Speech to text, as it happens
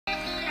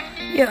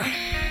Yeah.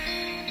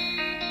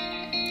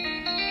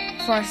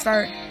 Before I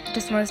start,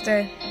 just want to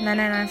say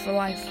 999 for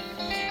life.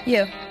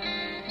 Yeah.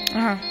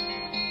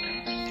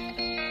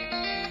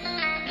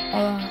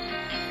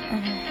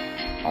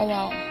 All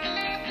out.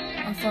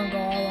 I'm finna go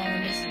all out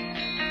on this.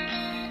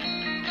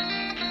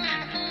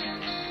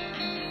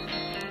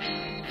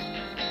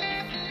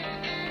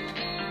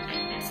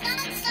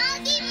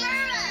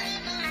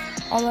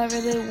 All I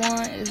really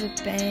want is a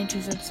pain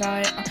to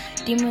subside.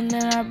 Demon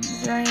in my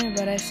brain,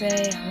 but I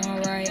say I'm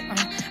alright.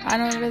 I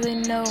don't really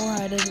know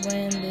how to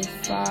win this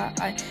fight.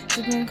 I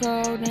sipping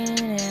codeine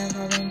and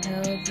popping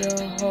pills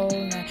the whole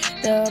night.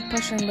 The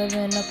pressure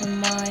living up in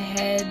my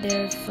head,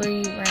 they're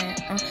free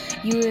rant.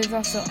 You is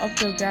also up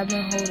there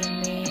grabbing hold of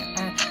me.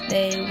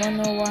 They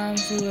wonder why I'm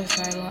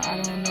suicidal.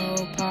 I don't know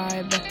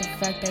pie, but the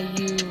fact that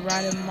you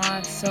ride in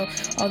my soul,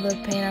 all the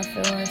pain I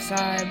feel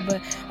inside,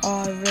 but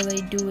all I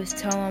really do is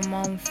tell them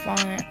I'm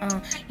fine.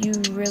 You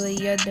really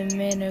are the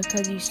minute,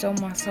 cause you stole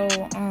my soul.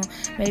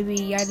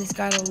 Maybe I just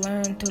gotta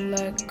learn to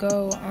let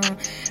go.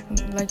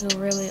 Like it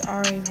really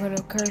already put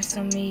a curse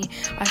on me.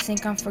 I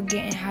think I'm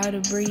forgetting how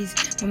to breathe,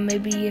 but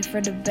maybe it's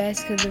for the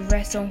best, cause the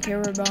rest don't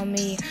care about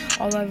me.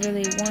 All I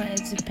really want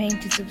is the pain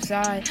to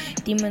subside.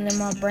 Demon in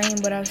my brain,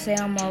 but I say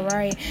I'm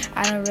alright.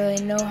 I don't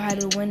really know how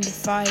to win the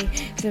fight.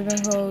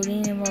 Sipping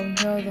codeine and popping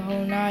pills the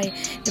whole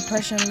night.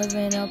 Depression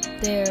living up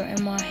there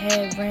in my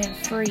head, rent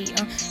free.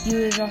 You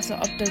is also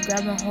up there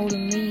grabbing hold of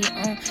me.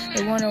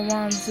 They wonder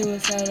why I'm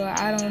suicidal.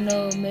 I don't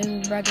know,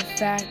 maybe about the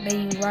fact that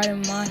you ride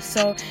in my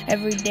soul.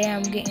 Every day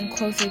I'm getting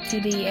closer to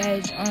the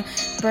edge.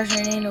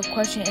 Depression ain't no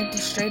question, it's a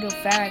straight up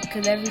fact.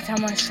 Cause every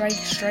time I strike, it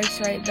strikes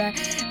right back.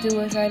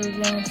 Suicidal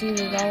feelings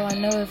is all I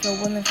know. If it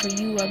wasn't for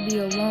you, I'd be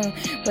alone.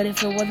 But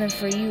if it wasn't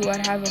for you,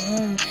 I'd have a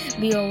home.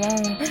 Be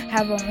alone,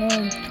 have a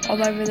home.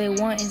 All I really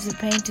want is the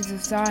pain to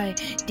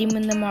subside.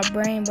 Demon in my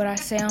brain, but I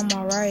say I'm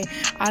alright.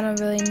 I don't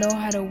really know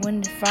how to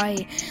win the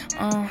fight.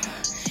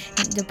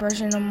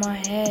 Depression in my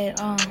head,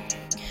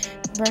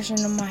 depression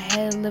in my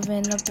head,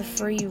 living up the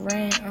free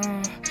rent.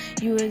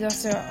 You is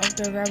also up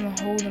there grabbing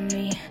hold of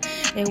me.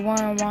 They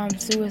wonder why I'm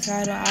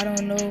suicidal. I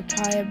don't know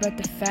pie, but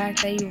the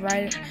fact that you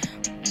ride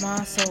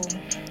my soul.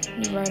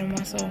 You ride in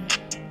my soul.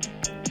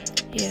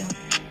 Yeah.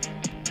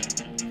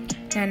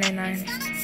 999.